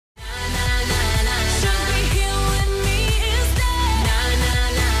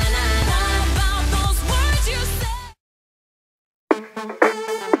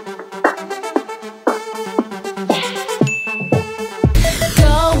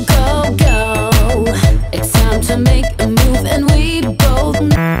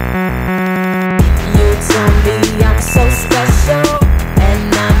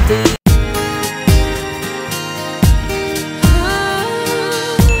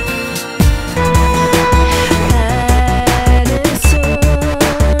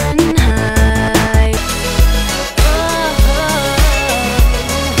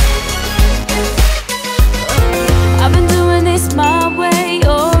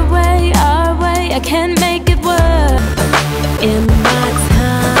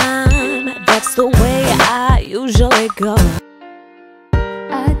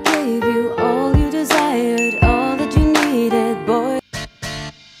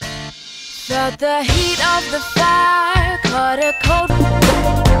Felt the heat of the fire, caught a cold.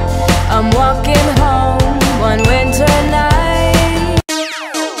 I'm walking home one winter night.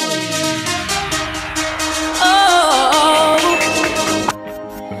 Oh,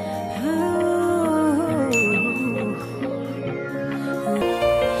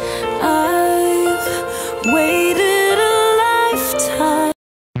 I've waited a lifetime.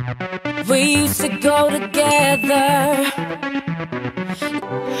 We used to go together.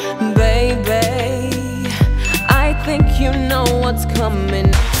 Baby, I think you know what's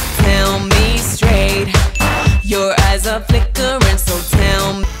coming. Tell me straight, your eyes are flickering, so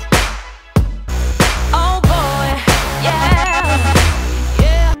tell me. Oh boy, yeah,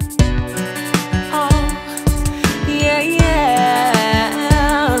 yeah, oh, yeah, yeah.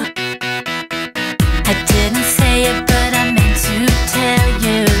 I didn't say it, but I meant to tell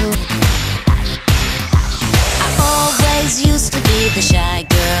you. I always used to be the shy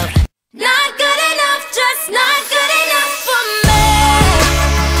girl. Not good enough, just not good enough for me.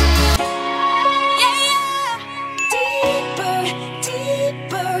 Yeah, yeah. Deeper,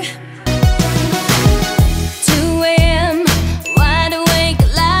 deeper. 2 a.m., wide awake,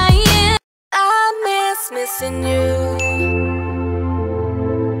 lying. I miss missing you.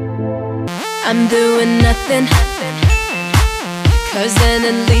 I'm doing nothing, 'cause then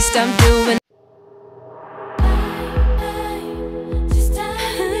at least I'm doing.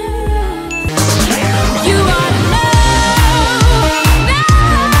 You ought to know now.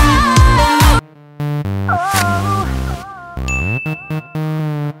 Oh.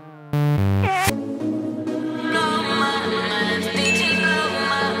 Blow my mind, DJ, blow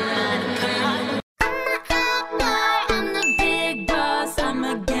my mind. Come on. I'm the big boss, I'm a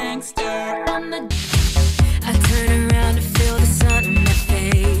gangster, I'm the... I turn around to feel the sun on my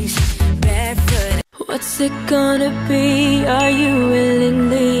face, barefoot. What's it gonna be? Are you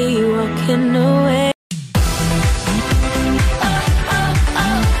willingly walking away?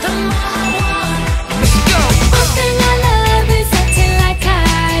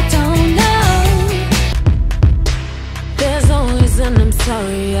 I'm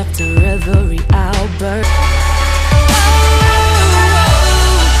sorry, after every outburst.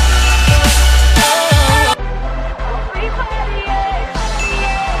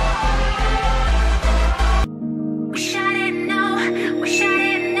 Wish I didn't know, wish I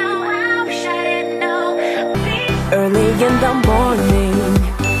didn't know, I wish I didn't know. Early in the morning,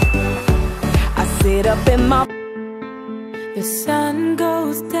 I sit up in my... The sun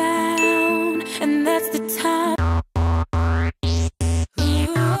goes down, and that's the time.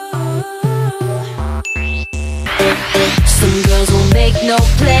 Some girls will make no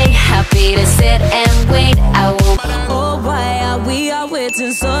play, happy to sit and wait. I won't. Oh, why are we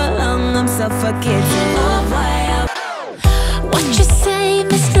waiting so long? I'm suffocating. Oh, why are... What you say,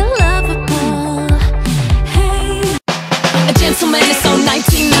 Mr. Lovable? Hey, a gentleman is so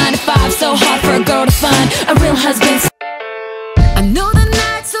 1995, so hard for a girl to find a real husband. I know the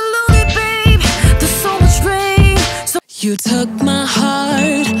nights are lonely, babe. There's so much rain. So you took my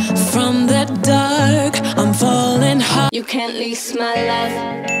heart from the dark. I'm falling hard. You can't lose my love.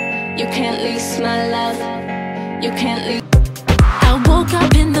 You can't lose my love. You can't lose. I woke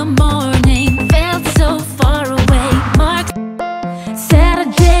up in the morning, felt so far away. Mark,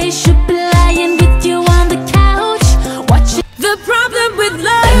 Saturday should be lying with you on the couch, watching. The problem with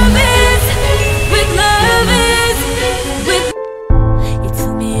love is, with You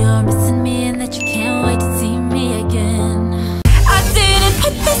tell me you're missing me and that you can't wait to see me again. I didn't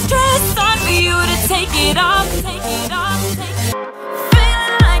put this dress on for you to take it off. Take it off.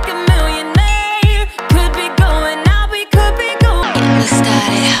 Feeling like a millionaire. Could be going out, we could be going. We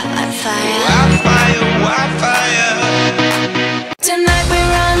started out like fire. Wildfire. Tonight we're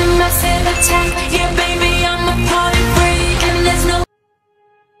running massive attack. Yeah, baby, I'm a party freak, and there's no.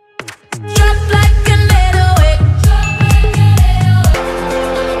 Drop like an 808.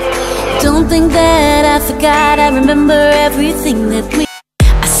 Don't think that I forgot, I remember everything that we...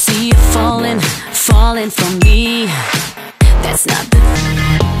 I see you falling for me. That's not the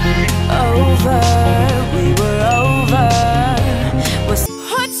over. We were over.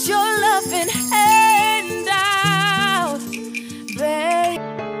 Put your loving hand out, babe.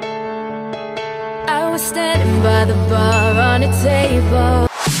 I was standing by the bar on a table.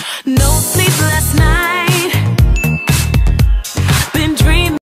 No sleep last night. Been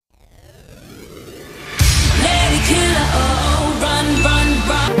dreaming. Lady killer, oh, run, run,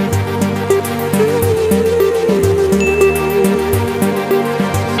 run.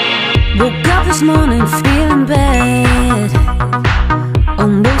 Woke up this morning feeling bad.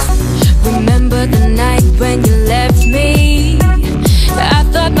 Almost. Remember the night when you left me? I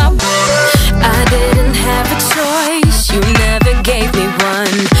thought my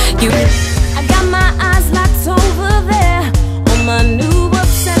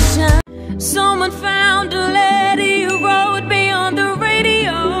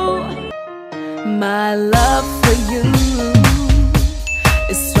My love for you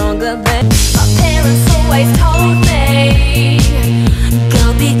is stronger than my parents always told me.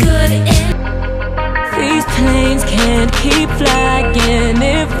 Gonna be good in these planes can't keep flying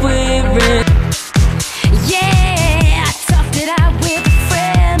if we're in. Yeah, I talked it out with a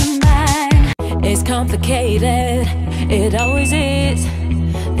friend of mine. It's complicated, it always is.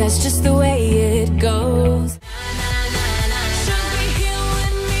 That's just the way it goes.